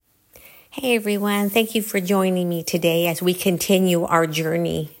Hey everyone, thank you for joining me today as we continue our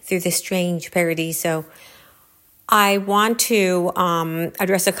journey through the strange paradiso. I want to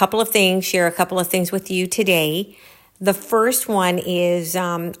address a couple of things, share a couple of things with you today. The first one is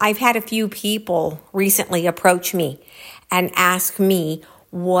I've had a few people recently approach me and ask me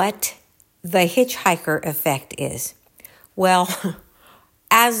what the hitchhiker effect is. Well,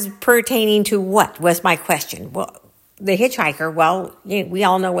 as pertaining to what was my question? Well, the hitchhiker, we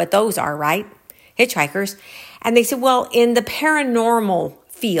all know what those are, right? Hitchhikers. And they said, well, in the paranormal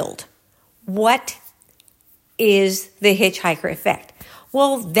field, what is the hitchhiker effect?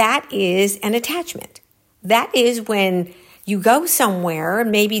 Well, that is an attachment. That is when you go somewhere,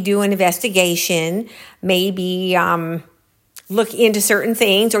 maybe do an investigation, maybe look into certain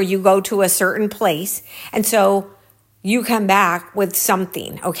things, or you go to a certain place. And so you come back with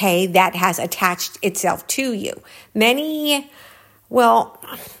something, okay, that has attached itself to you.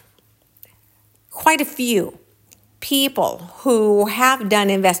 Quite a few people who have done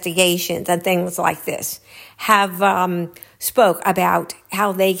investigations and things like this have spoke about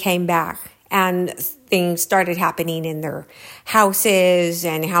how they came back and things started happening in their houses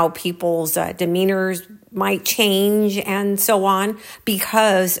and how people's demeanors might change and so on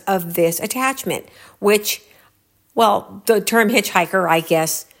because of this attachment, which, well, the term hitchhiker, I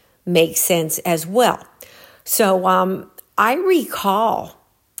guess, makes sense as well. So I recall,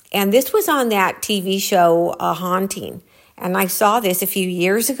 and this was on that TV show, Haunting, and I saw this a few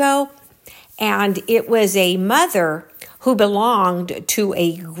years ago, and it was a mother who belonged to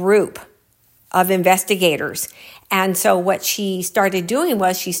a group of investigators. And so what she started doing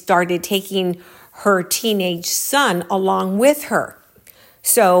was she started taking her teenage son along with her.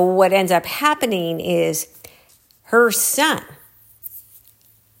 So what ends up happening is her son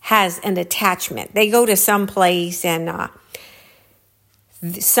has an attachment. They go to some place and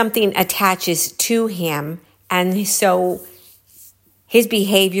something attaches to him. And so his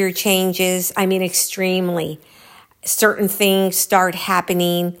behavior changes, extremely. Certain things start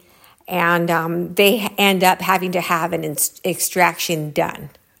happening and they end up having to have an extraction done,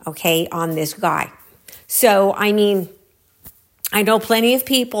 okay, on this guy. So, I know plenty of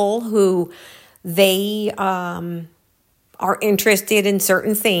people who they are interested in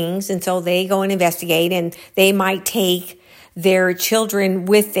certain things, and so they go and investigate, and they might take their children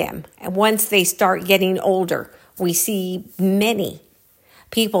with them. And once they start getting older, we see many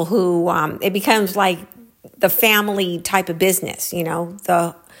people who it becomes like the family type of business,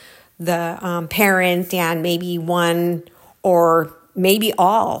 the parent and maybe one or maybe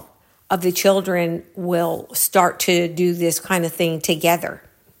all of the children will start to do this kind of thing together.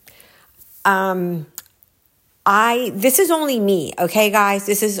 This is only me, okay, guys?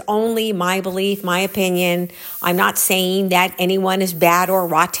 This is only my belief, my opinion. I'm not saying that anyone is bad or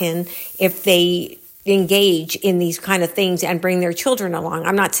rotten if they engage in these kind of things and bring their children along.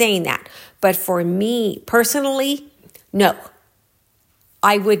 I'm not saying that. But for me personally, no.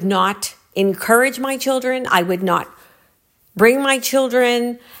 I would not encourage my children. I would not bring my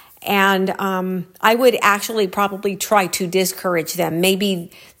children. And I would actually probably try to discourage them. Maybe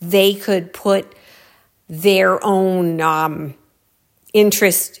they could put their own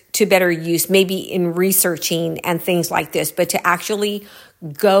interest to better use, maybe in researching and things like this. But to actually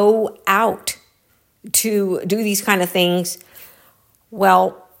go out to do these kind of things,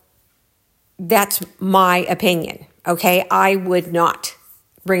 well, that's my opinion, okay? I would not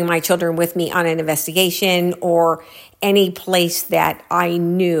bring my children with me on an investigation or any place that I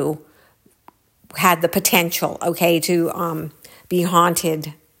knew had the potential, okay, to be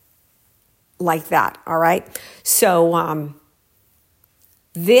haunted like that, all right? So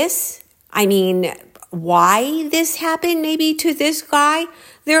why this happened maybe to this guy,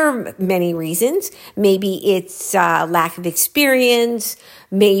 there are many reasons. Maybe it's lack of experience,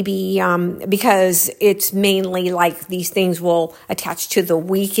 maybe because it's mainly like these things will attach to the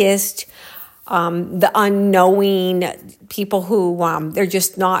weakest, the unknowing, people who they're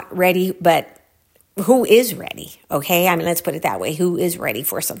just not ready, but who is ready, okay? Let's put it that way. Who is ready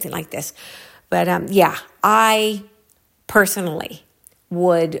for something like this? But I personally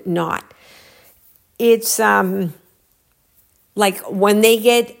would not. It's like when they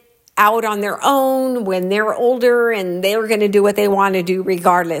get out on their own, when they're older and they're going to do what they want to do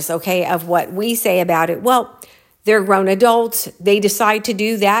regardless, okay, of what we say about it. Well, they're grown adults. They decide to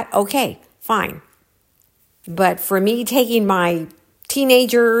do that. Okay, fine. But for me taking my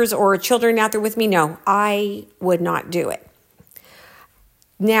teenagers or children out there with me, no, I would not do it.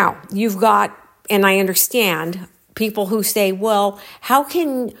 Now, you've got, and I understand people who say, well, how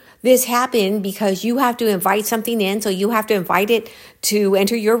can this happen? Because you have to invite something in, so you have to invite it to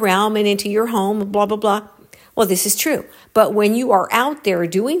enter your realm and into your home, blah, blah, blah. Well, this is true. But when you are out there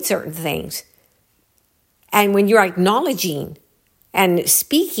doing certain things, and when you're acknowledging and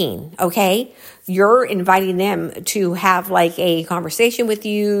speaking, okay, you're inviting them to have like a conversation with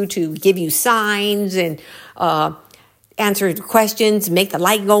you, to give you signs and answer questions, make the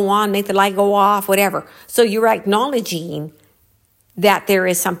light go on, make the light go off, whatever. So you're acknowledging that there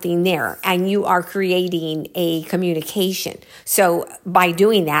is something there and you are creating a communication. So by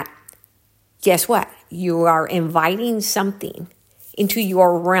doing that, guess what? You are inviting something into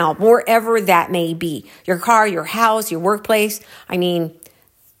your realm, wherever that may be. Your car, your house, your workplace. I mean,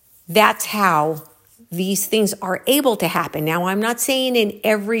 that's how these things are able to happen. Now, I'm not saying in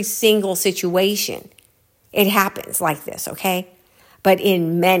every single situation it happens like this, okay? But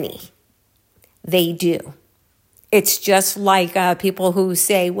in many, they do. It's just like people who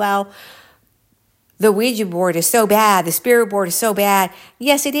say, well, the Ouija board is so bad, the spirit board is so bad.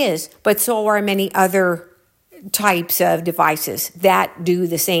 Yes, it is, but so are many other types of devices that do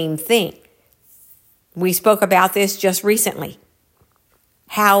the same thing. We spoke about this just recently,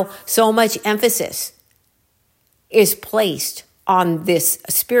 how so much emphasis is placed on this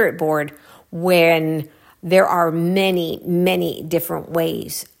spirit board when there are many, many different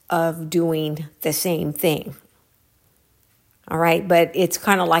ways of doing the same thing. All right, but it's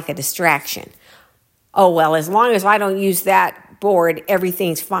kind of like a distraction. Oh, well, as long as I don't use that board,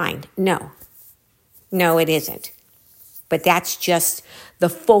 everything's fine. No, it isn't. But that's just the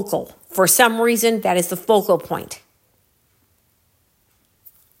focal. For some reason, that is the focal point.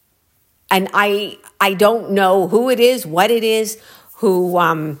 And I don't know who it is, what it is,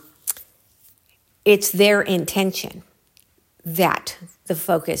 who it's their intention that the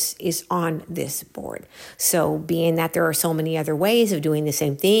focus is on this board. So being that there are so many other ways of doing the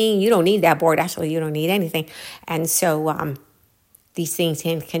same thing, you don't need that board. Actually, you don't need anything. And so these things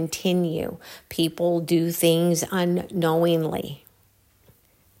can continue. People do things unknowingly.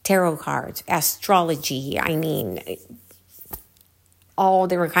 Tarot cards, astrology, I mean, all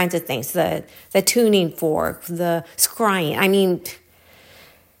different kinds of things. The tuning fork, the scrying. I mean,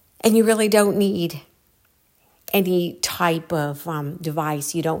 and you really don't need any type of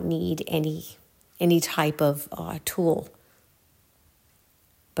device. You don't need any type of tool.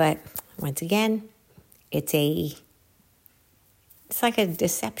 But once again, it's like a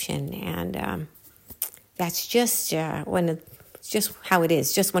deception, and that's just just how it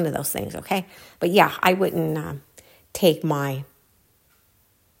is. Just one of those things, okay? But yeah, I wouldn't take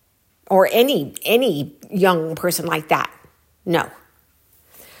or any young person like that. No.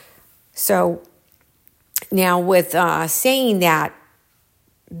 So now with saying that,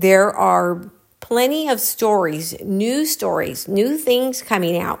 there are plenty of stories, new things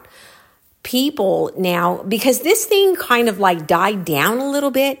coming out. People now, because this thing kind of like died down a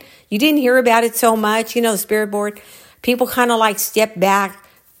little bit. You didn't hear about it so much, the spirit board. People kind of like stepped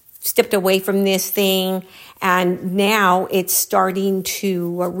away from this thing. And now it's starting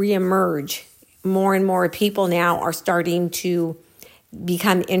to reemerge. More and more people now are starting to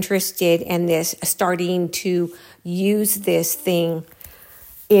become interested in this, starting to use this thing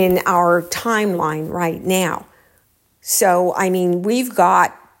in our timeline right now. So, I mean, we've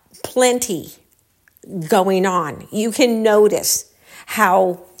got plenty going on. You can notice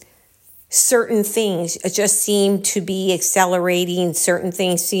how certain things just seem to be accelerating, certain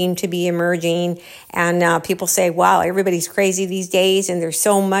things seem to be emerging, and people say, wow, everybody's crazy these days, and there's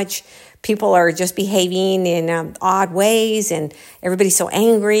so much, people are just behaving in odd ways, and everybody's so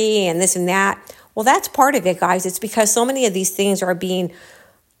angry, and this and that. Well, that's part of it, guys. It's because so many of these things are being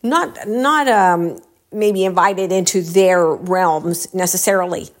not maybe invited into their realms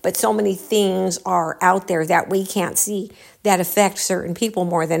necessarily, but so many things are out there that we can't see that affect certain people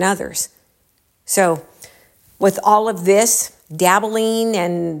more than others. So with all of this dabbling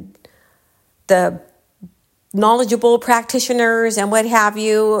and the knowledgeable practitioners and what have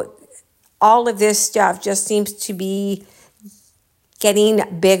you, all of this stuff just seems to be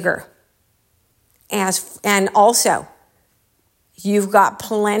getting bigger. And also, you've got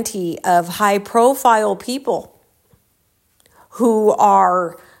plenty of high-profile people who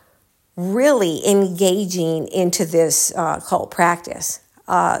are really engaging into this cult practice.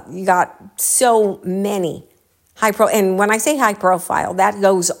 You got so many and when I say high-profile, that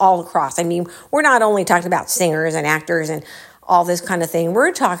goes all across. I mean, we're not only talking about singers and actors and all this kind of thing.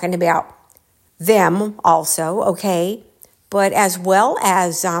 We're talking about them also, okay? But as well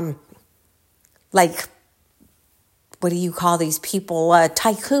as like what do you call these people?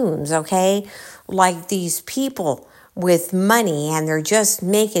 Tycoons, okay? Like these people with money, and they're just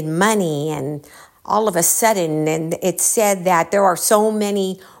making money, and all of a sudden, and it's said that there are so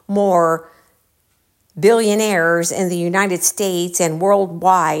many more billionaires in the United States and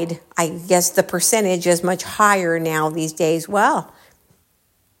worldwide. I guess the percentage is much higher now these days. Well,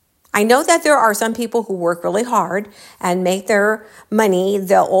 I know that there are some people who work really hard and make their money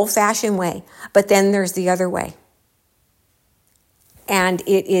the old-fashioned way, but then there's the other way. And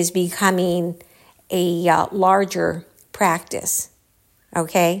it is becoming a larger practice,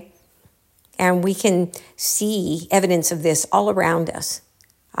 okay? And we can see evidence of this all around us.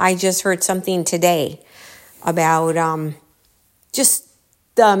 I just heard something today about just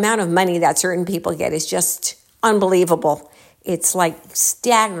the amount of money that certain people get is just unbelievable. It's like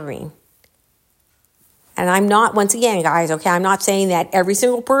staggering. And I'm not, once again, guys, okay, I'm not saying that every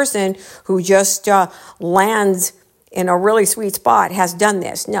single person who just lands in a really sweet spot has done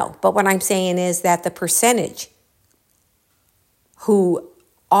this. No, but what I'm saying is that the percentage who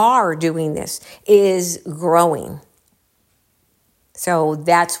are doing this is growing. So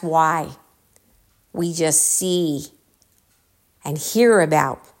that's why we just see and hear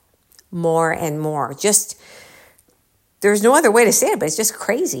about more and more. Just, there's no other way to say it, but it's just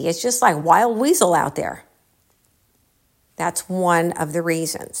crazy. It's just like wild weasel out there. That's one of the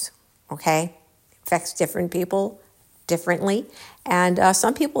reasons, okay? Affects different people differently, and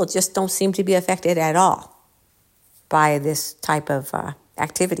some people just don't seem to be affected at all by this type of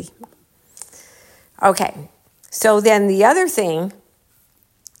activity. Okay, so then the other thing,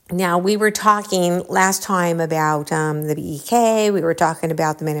 now we were talking last time about the BEK, we were talking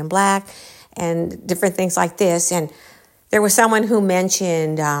about the Men in Black and different things like this, and there was someone who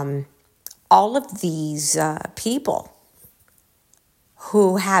mentioned all of these people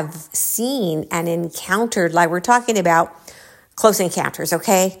who have seen and encountered, like we're talking about close encounters,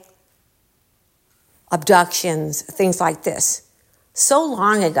 okay? Abductions, things like this. So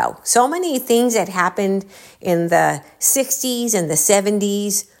long ago, so many things that happened in the 60s and the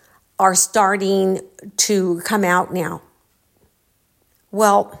 70s are starting to come out now.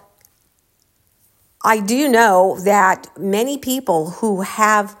 Well, I do know that many people who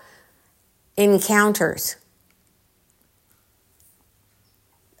have encounters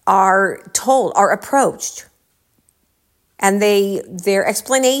are approached, and their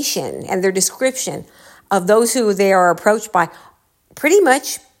explanation and their description of those who they are approached by pretty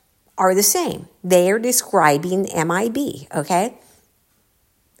much are the same. They are describing MIB, okay?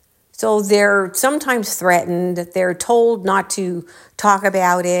 So they're sometimes threatened. They're told not to talk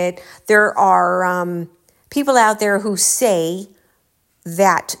about it. There are people out there who say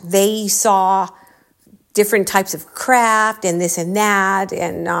that they saw different types of craft and this and that,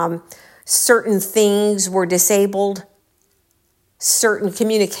 and certain things were disabled, certain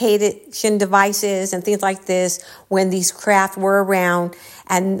communication devices and things like this when these craft were around,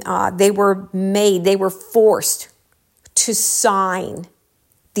 and they were forced to sign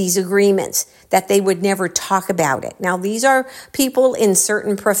these agreements that they would never talk about it. Now, these are people in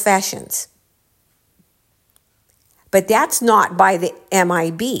certain professions, but that's not by the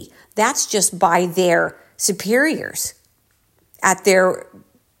MIB. That's just by their superiors at their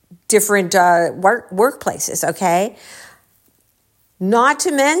different workplaces, okay? Not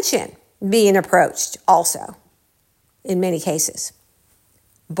to mention being approached also, in many cases,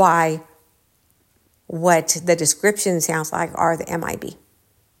 by what the description sounds like are the MIB.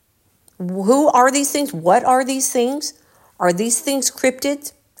 Who are these things? What are these things? Are these things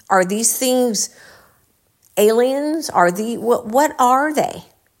cryptids? Are these things aliens? What are they?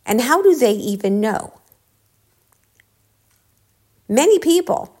 And how do they even know? Many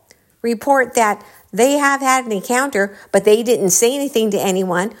people report that they have had an encounter, but they didn't say anything to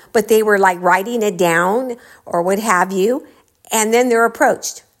anyone, but they were like writing it down or what have you, and then they're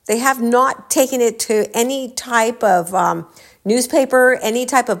approached. They have not taken it to any type of newspaper, any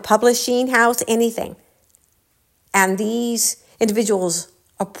type of publishing house, anything. And these individuals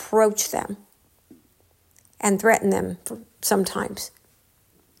approach them and threaten them sometimes.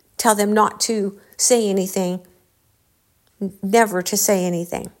 Tell them not to say anything, never to say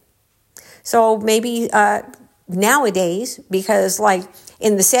anything. So maybe nowadays, because like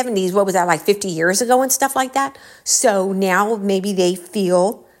in the 70s, what was that, like 50 years ago and stuff like that? So now maybe they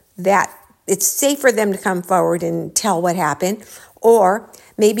feel that it's safe for them to come forward and tell what happened. Or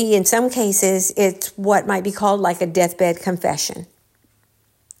maybe in some cases, it's what might be called like a deathbed confession.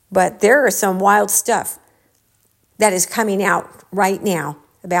 But there is some wild stuff that is coming out right now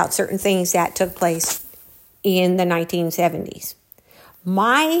about certain things that took place in the 1970s.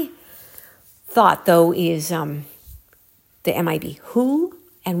 My thought, though, is The MIB. Who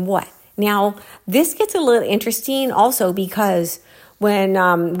and what? Now, this gets a little interesting also because when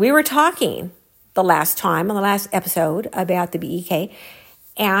we were talking the last time, on the last episode about the BEK,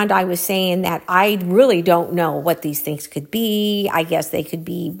 and I was saying that I really don't know what these things could be. I guess they could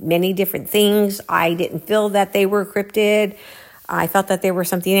be many different things. I didn't feel that they were cryptid. I felt that they were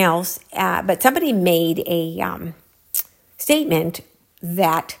something else. But somebody made a statement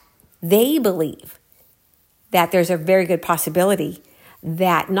that they believe that there's a very good possibility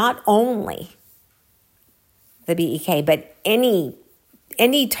that not only the BEK, but any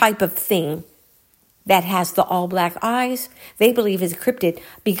type of thing that has the all black eyes, they believe is a cryptid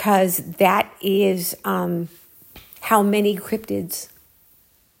because that is how many cryptids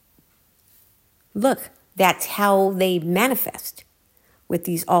look. That's how they manifest with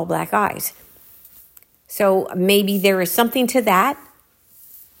these all black eyes. So maybe there is something to that.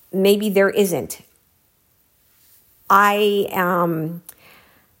 Maybe there isn't. My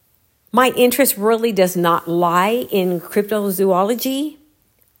interest really does not lie in cryptozoology.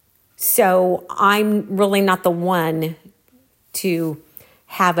 So I'm really not the one to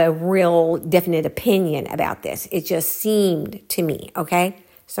have a real definite opinion about this. It just seemed to me, okay?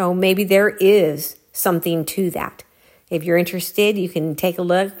 So maybe there is something to that. If you're interested, you can take a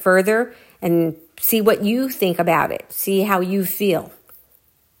look further and see what you think about it. See how you feel,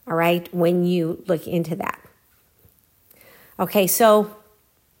 all right, when you look into that. Okay, so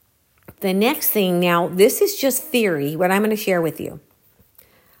the next thing now, this is just theory, what I'm going to share with you.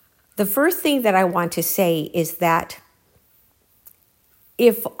 The first thing that I want to say is that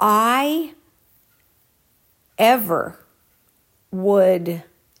if I ever would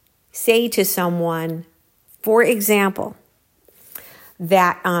say to someone, for example,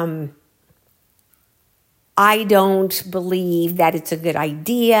 that I don't believe that it's a good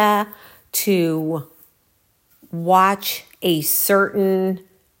idea to watch a certain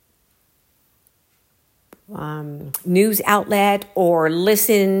news outlet or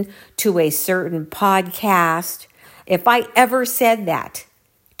listen to a certain podcast, if I ever said that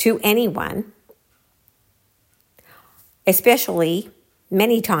to anyone, especially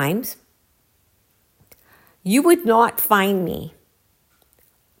many times, you would not find me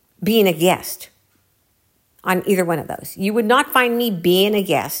being a guest on either one of those. You would not find me being a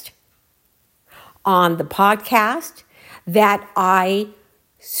guest on the podcast that I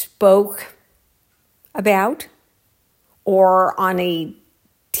spoke about or on a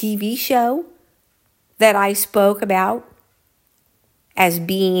TV show that I spoke about as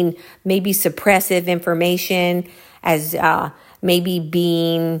being maybe suppressive information, as maybe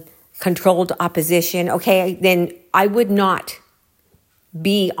being controlled opposition. Okay, then I would not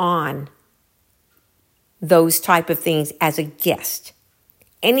be on those type of things as a guest.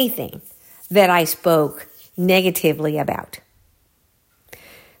 Anything that I spoke negatively about.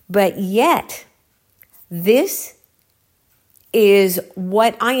 But yet, this is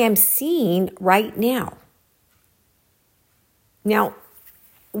what I am seeing right now. Now,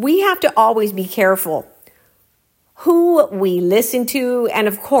 we have to always be careful who we listen to. And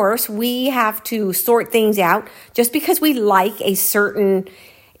of course, we have to sort things out. Just because we like a certain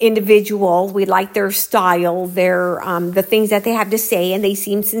individual, we like their style, the things that they have to say, and they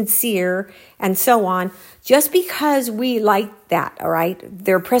seem sincere and so on. Just because we like that, all right,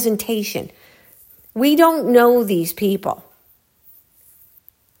 their presentation. We don't know these people.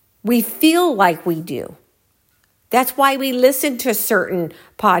 We feel like we do. That's why we listen to certain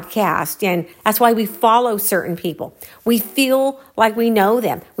podcasts, and that's why we follow certain people. We feel like we know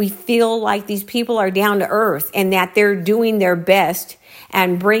them. We feel like these people are down to earth and that they're doing their best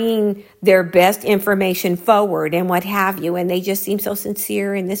and bringing their best information forward and what have you. And they just seem so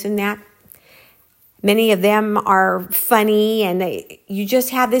sincere and this and that. Many of them are funny, and you just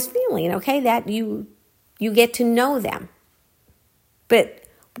have this feeling, okay, that you get to know them. But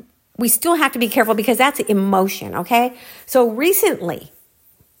we still have to be careful because that's emotion, okay? So recently,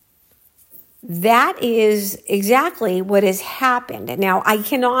 that is exactly what has happened. Now, I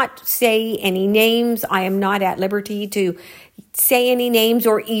cannot say any names. I am not at liberty to say any names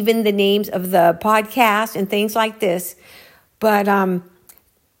or even the names of the podcast and things like this. But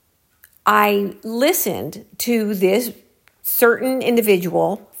I listened to this certain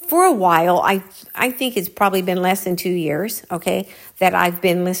individual for a while. I think it's probably been less than 2 years, okay, that I've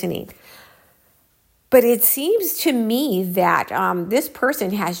been listening. But it seems to me that this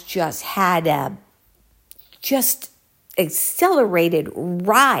person has just had a just accelerated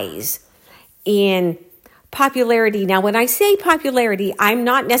rise in popularity. Now, when I say popularity, I'm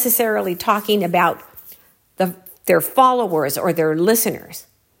not necessarily talking about their followers or their listeners.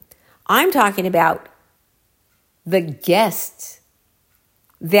 I'm talking about the guests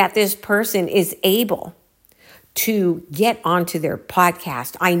that this person is able to get onto their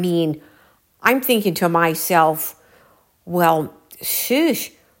podcast. I mean, I'm thinking to myself, well,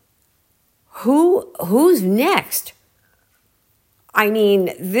 shush, who's next? I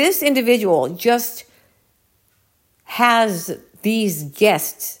mean, this individual just has these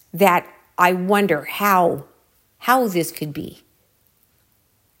guests that I wonder how this could be.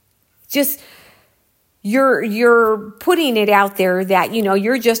 Just you're putting it out there that,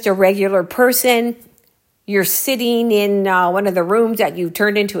 you're just a regular person. You're sitting in one of the rooms that you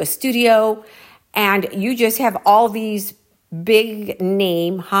turned into a studio, and you just have all these big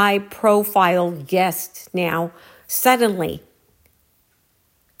name, high profile guests now suddenly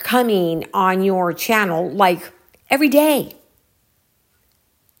coming on your channel like every day.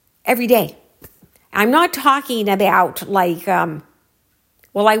 Every day. I'm not talking about like, I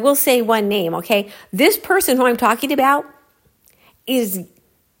will say one name, okay? This person who I'm talking about is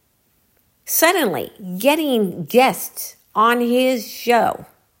suddenly getting guests on his show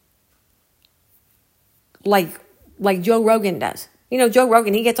like Joe Rogan does. Joe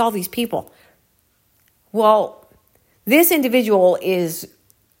Rogan, he gets all these people. Well, this individual is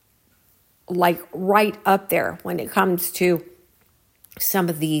like right up there when it comes to some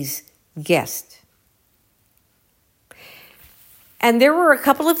of these guests. And there were a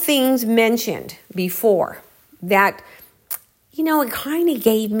couple of things mentioned before that, it kind of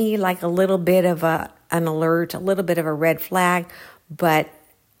gave me like a little bit of an alert, a little bit of a red flag, but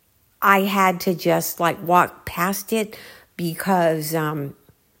I had to just like walk past it because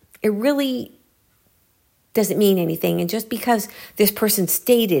it really doesn't mean anything. And just because this person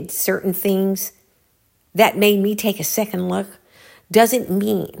stated certain things that made me take a second look doesn't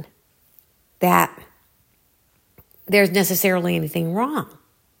mean that there's necessarily anything wrong.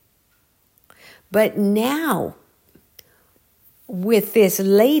 But now, with this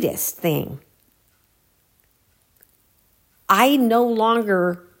latest thing, I no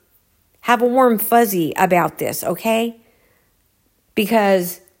longer have a warm fuzzy about this, okay?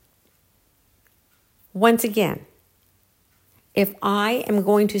 Because, once again, if I am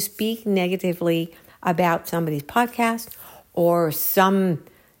going to speak negatively about somebody's podcast or some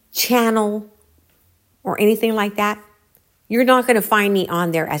channel or anything like that, you're not going to find me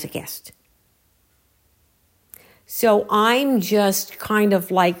on there as a guest. So I'm just kind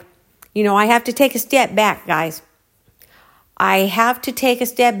of like, I have to take a step back, guys. I have to take a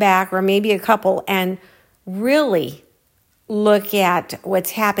step back, or maybe a couple, and really look at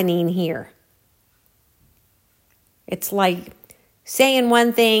what's happening here. It's like saying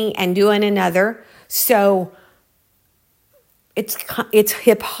one thing and doing another. So it's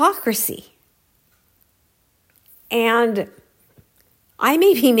hypocrisy. And I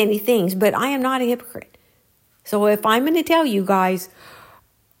may be many things, but I am not a hypocrite. So if I'm going to tell you guys,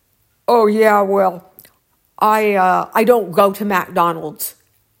 oh yeah, well, I don't go to McDonald's.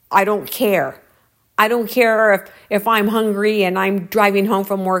 I don't care. I don't care if I'm hungry and I'm driving home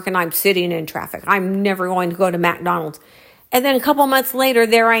from work and I'm sitting in traffic. I'm never going to go to McDonald's. And then a couple months later,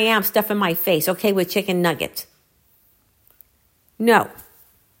 there I am stuffing my face, okay, with chicken nuggets. No.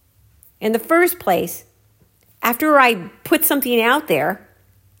 In the first place, after I put something out there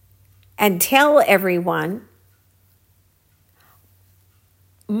and tell everyone,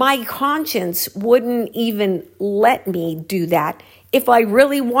 my conscience wouldn't even let me do that if I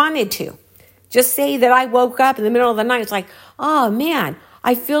really wanted to. Just say that I woke up in the middle of the night. It's like, oh man,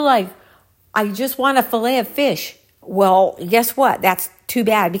 I feel like I just want a fillet of fish. Well, guess what? That's too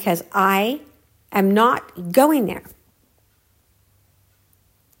bad because I am not going there.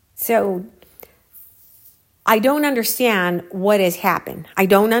 So I don't understand what has happened. I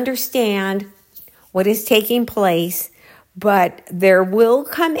don't understand what is taking place. But there will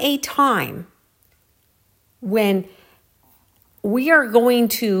come a time when we are going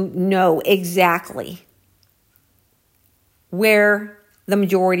to know exactly where the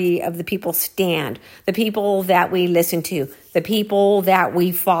majority of the people stand, the people that we listen to, the people that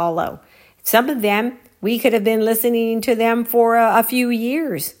we follow. Some of them, we could have been listening to them for a few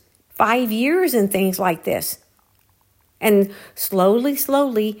years, 5 years and things like this. And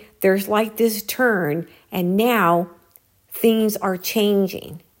slowly, there's like this turn, and now things are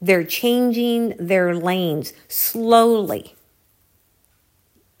changing. They're changing their lanes slowly.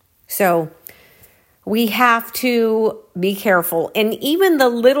 So we have to be careful. And even the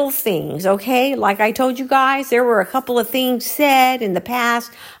little things, okay? Like I told you guys, there were a couple of things said in the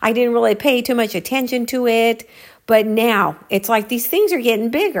past. I didn't really pay too much attention to it. But now it's like these things are getting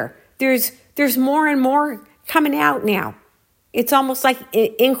bigger. There's more and more coming out now. It's almost like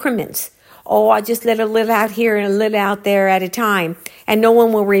increments. oh, I'll just let it live out here and live out there at a time, and no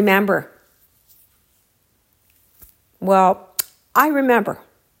one will remember. Well, I remember.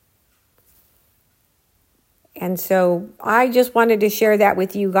 And so I just wanted to share that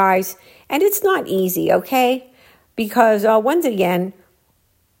with you guys. And it's not easy, okay? Because once again,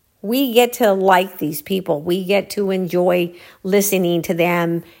 we get to like these people. We get to enjoy listening to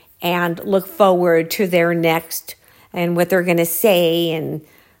them and look forward to their next and what they're going to say and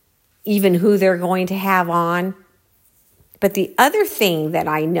even who they're going to have on. But the other thing that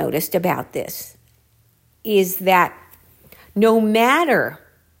I noticed about this is that no matter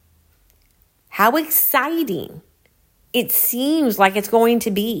how exciting it seems like it's going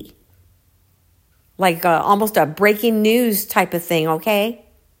to be, like almost a breaking news type of thing, okay?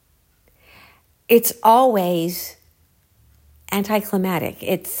 It's always anticlimactic.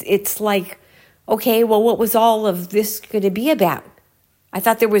 It's like, okay, well, what was all of this going to be about? I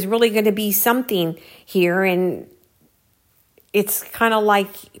thought there was really going to be something here, and it's kind of like,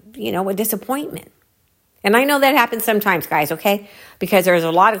 a disappointment. And I know that happens sometimes, guys, okay? Because there's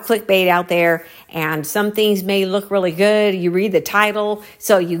a lot of clickbait out there, and some things may look really good. You read the title,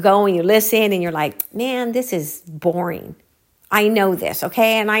 so you go and you listen, and you're like, man, this is boring. I know this,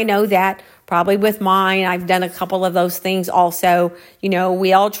 okay? And I know that probably with mine. I've done a couple of those things also.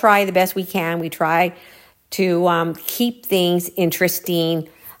 We all try the best we can. We try to keep things interesting,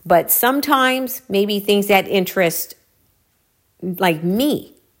 but sometimes maybe things that interest, like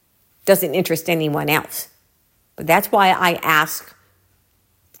me, doesn't interest anyone else. But that's why I ask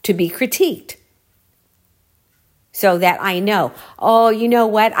to be critiqued. So that I know, oh, you know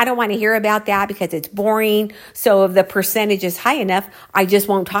what? I don't want to hear about that because it's boring. So if the percentage is high enough, I just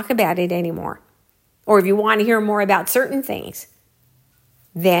won't talk about it anymore. Or if you want to hear more about certain things,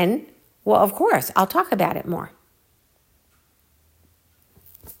 then, well, of course, I'll talk about it more.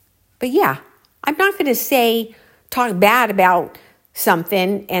 But yeah, I'm not going to talk bad about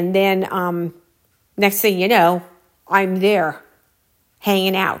something and then next thing you know, I'm there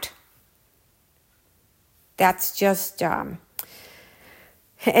hanging out. That's just,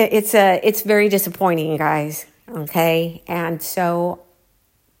 it's very disappointing, guys, okay? And so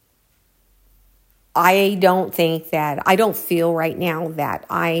I don't feel right now that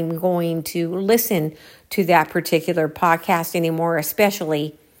I'm going to listen to that particular podcast anymore,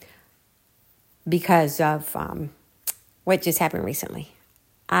 especially because of what just happened recently.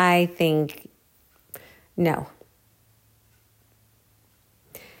 I think, no.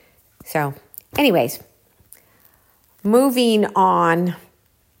 So, anyways, moving on,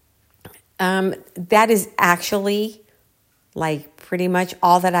 that is actually like pretty much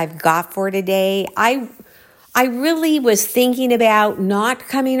all that I've got for today. I really was thinking about not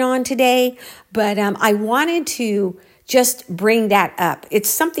coming on today, but I wanted to just bring that up. It's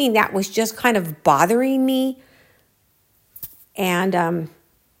something that was just kind of bothering me, and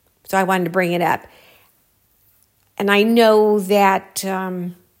so I wanted to bring it up. And I know that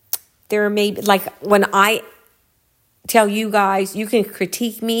there may be, like when I tell you guys, you can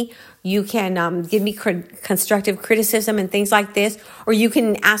critique me, you can give me constructive criticism and things like this, or you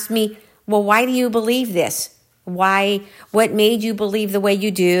can ask me, well, why do you believe this? What made you believe the way you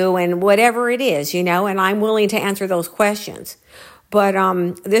do, and whatever it is, and I'm willing to answer those questions. But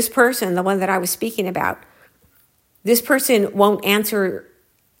this person, the one that I was speaking about, this person won't answer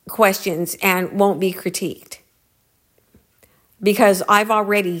questions and won't be critiqued because I've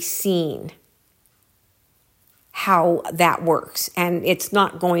already seen how that works, and it's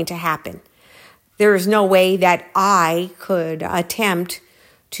not going to happen. There is no way that I could attempt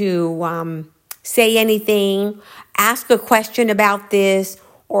to say anything, ask a question about this,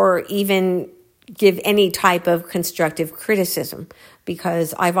 or even give any type of constructive criticism,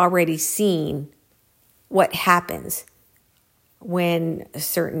 because I've already seen what happens when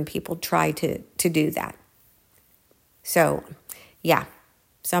certain people try to do that. So, yeah,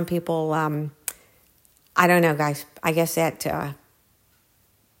 some people, I don't know, guys. I guess that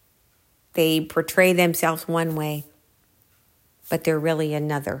they portray themselves one way, but they're really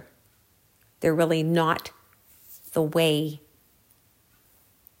another. They're really not the way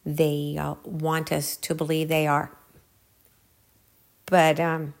they want us to believe they are. But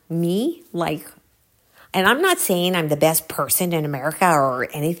me, and I'm not saying I'm the best person in America or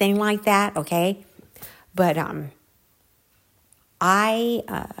anything like that, okay? But I'm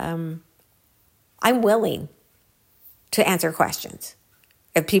willing to answer questions.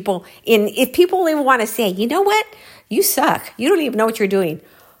 If people even want to say, you know what, you suck, you don't even know what you're doing.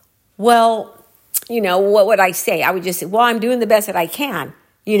 Well, what would I say? I would just say, well, I'm doing the best that I can.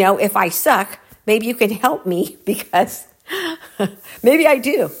 If I suck, maybe you can help me because maybe I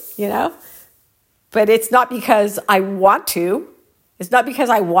do, But it's not because I want to. It's not because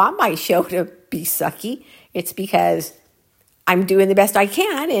I want my show to be sucky. It's because I'm doing the best I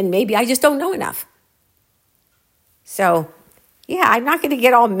can, and maybe I just don't know enough. So, yeah, I'm not going to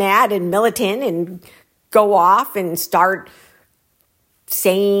get all mad and militant and go off and start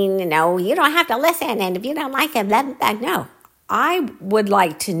saying, you don't have to listen, and if you don't like it, blah, blah, blah. No, I would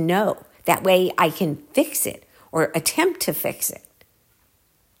like to know. That way I can fix it or attempt to fix it.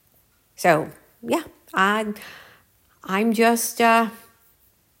 So, yeah, I'm just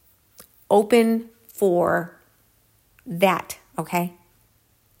open for that, okay?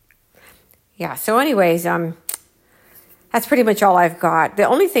 Yeah, so anyways, that's pretty much all I've got. The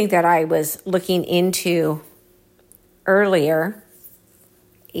only thing that I was looking into earlier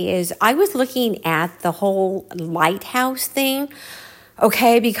is I was looking at the whole lighthouse thing,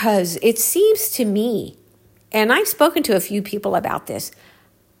 okay, because it seems to me, and I've spoken to a few people about this,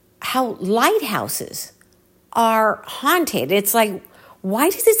 how lighthouses are haunted. It's like, why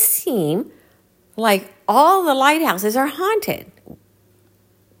does it seem like all the lighthouses are haunted?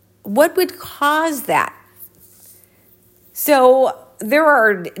 What would cause that? So there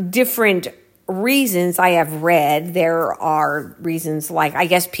are different reasons I have read. There are reasons like, I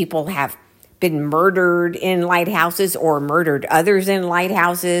guess people have been murdered in lighthouses or murdered others in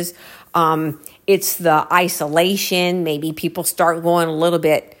lighthouses. It's the isolation. Maybe people start going a little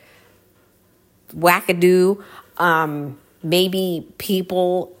bit wackadoo. Maybe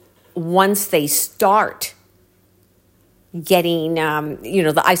people, once they start getting,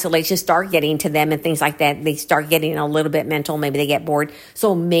 the isolation start getting to them and things like that, they start getting a little bit mental. Maybe they get bored.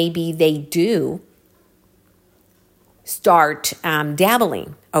 So maybe they do start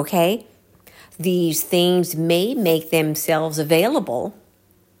dabbling, okay? These things may make themselves available,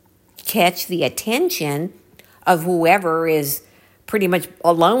 catch the attention of whoever is pretty much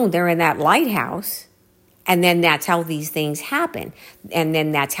alone there in that lighthouse. And then that's how these things happen. And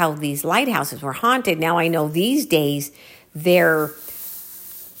then that's how these lighthouses were haunted. Now I know these days they're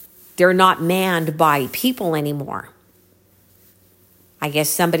not manned by people anymore. I guess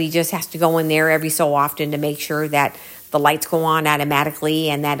somebody just has to go in there every so often to make sure that the lights go on automatically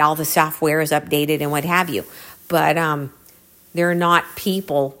and that all the software is updated and what have you. But they're not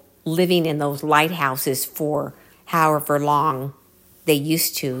people living in those lighthouses for however long they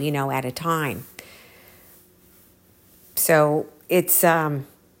used to, at a time. So it's, I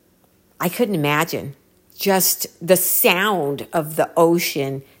couldn't imagine just the sound of the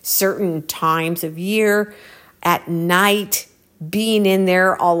ocean, certain times of year, at night, being in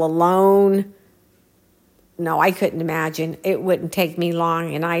there all alone. No, I couldn't imagine. It wouldn't take me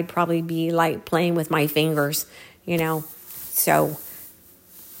long, and I'd probably be like playing with my fingers, So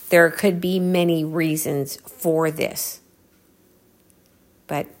there could be many reasons for this.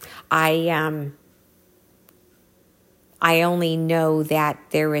 But I only know that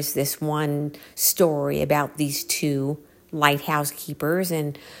there is this one story about these two lighthouse keepers,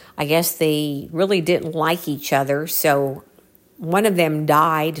 and I guess they really didn't like each other, so one of them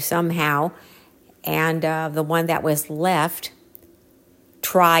died somehow, and the one that was left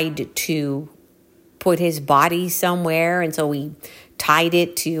tried to put his body somewhere, and so he tied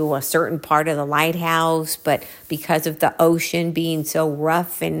it to a certain part of the lighthouse, but because of the ocean being so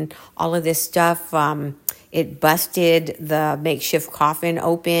rough and all of this stuff, it busted the makeshift coffin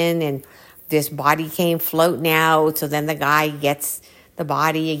open, and this body came floating out. So then the guy gets the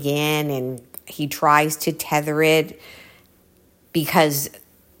body again, and he tries to tether it, because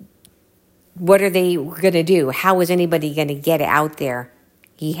what are they going to do? How is anybody going to get it out there?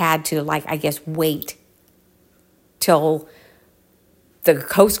 He had to, wait till the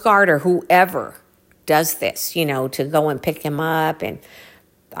Coast Guard or whoever does this, to go and pick him up. And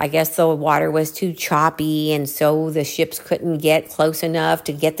I guess the water was too choppy, and so the ships couldn't get close enough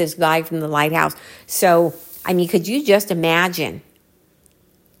to get this guy from the lighthouse. So, could you just imagine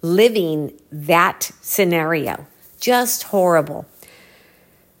living that scenario? Just horrible.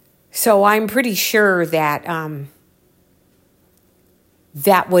 So I'm pretty sure that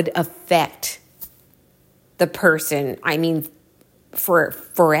that would affect the person, for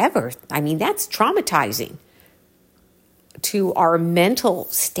forever. That's traumatizing to our mental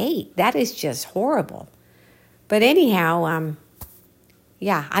state. That is just horrible. But anyhow,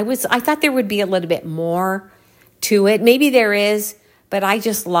 I thought there would be a little bit more to it. Maybe there is, but I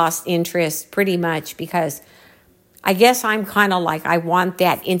just lost interest pretty much because I guess I'm kind of like, I want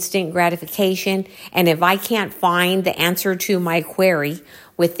that instant gratification. And if I can't find the answer to my query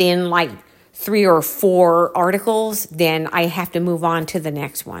within 3 or 4 articles, then I have to move on to the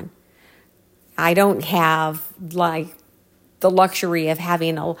next one. I don't have the luxury of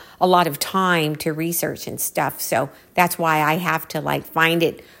having a lot of time to research and stuff. So that's why I have to like find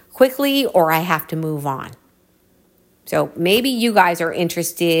it quickly or I have to move on. So maybe you guys are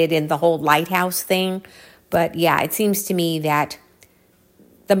interested in the whole lighthouse thing. But yeah, it seems to me that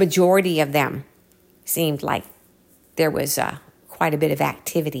the majority of them seemed like there was quite a bit of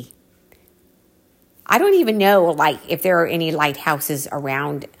activity. I don't even know like if there are any lighthouses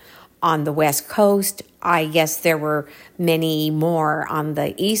around on the West Coast. I guess there were many more on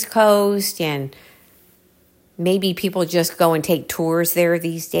the East Coast, and maybe people just go and take tours there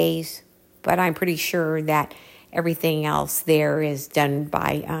these days. But I'm pretty sure that everything else there is done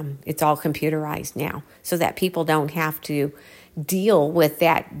by, it's all computerized now, so that people don't have to deal with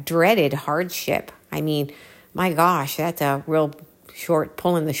that dreaded hardship. I mean, my gosh, that's a real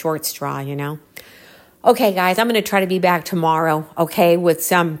pulling the short straw, you know. Okay, guys, I'm going to try to be back tomorrow, okay, with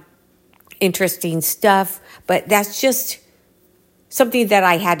some interesting stuff, but that's just something that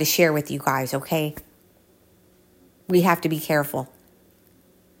I had to share with you guys, okay? We have to be careful.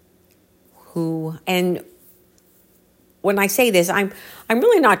 And when I say this, I'm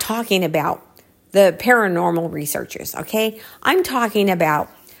really not talking about the paranormal researchers, okay? I'm talking about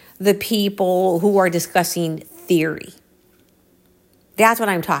the people who are discussing theory. That's what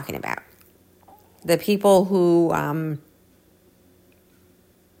I'm talking about. The people who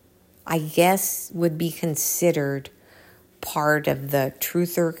I guess would be considered part of the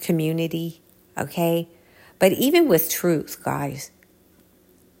truther community, okay? But even with truth, guys,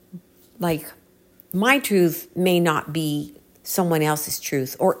 like my truth may not be someone else's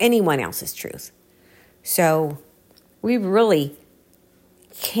truth or anyone else's truth. So we really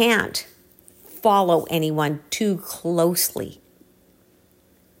can't follow anyone too closely,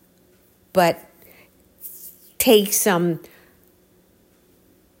 but take some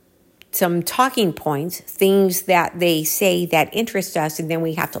talking points, things that they say that interest us, and then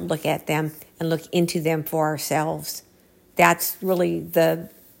we have to look at them and look into them for ourselves. That's really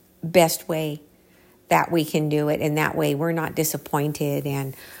the best way that we can do it, and that way we're not disappointed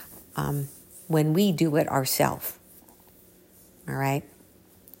and when we do it ourselves. All right?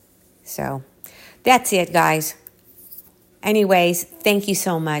 So that's it, guys. Anyways, thank you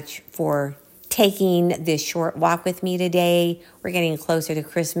so much for taking this short walk with me today. We're getting closer to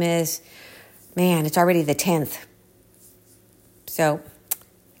Christmas. Man, it's already the 10th. So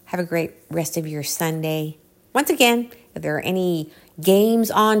have a great rest of your Sunday. Once again, if there are any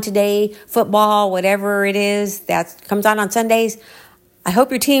games on today, football, whatever it is that comes on Sundays, I hope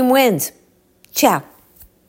your team wins. Ciao.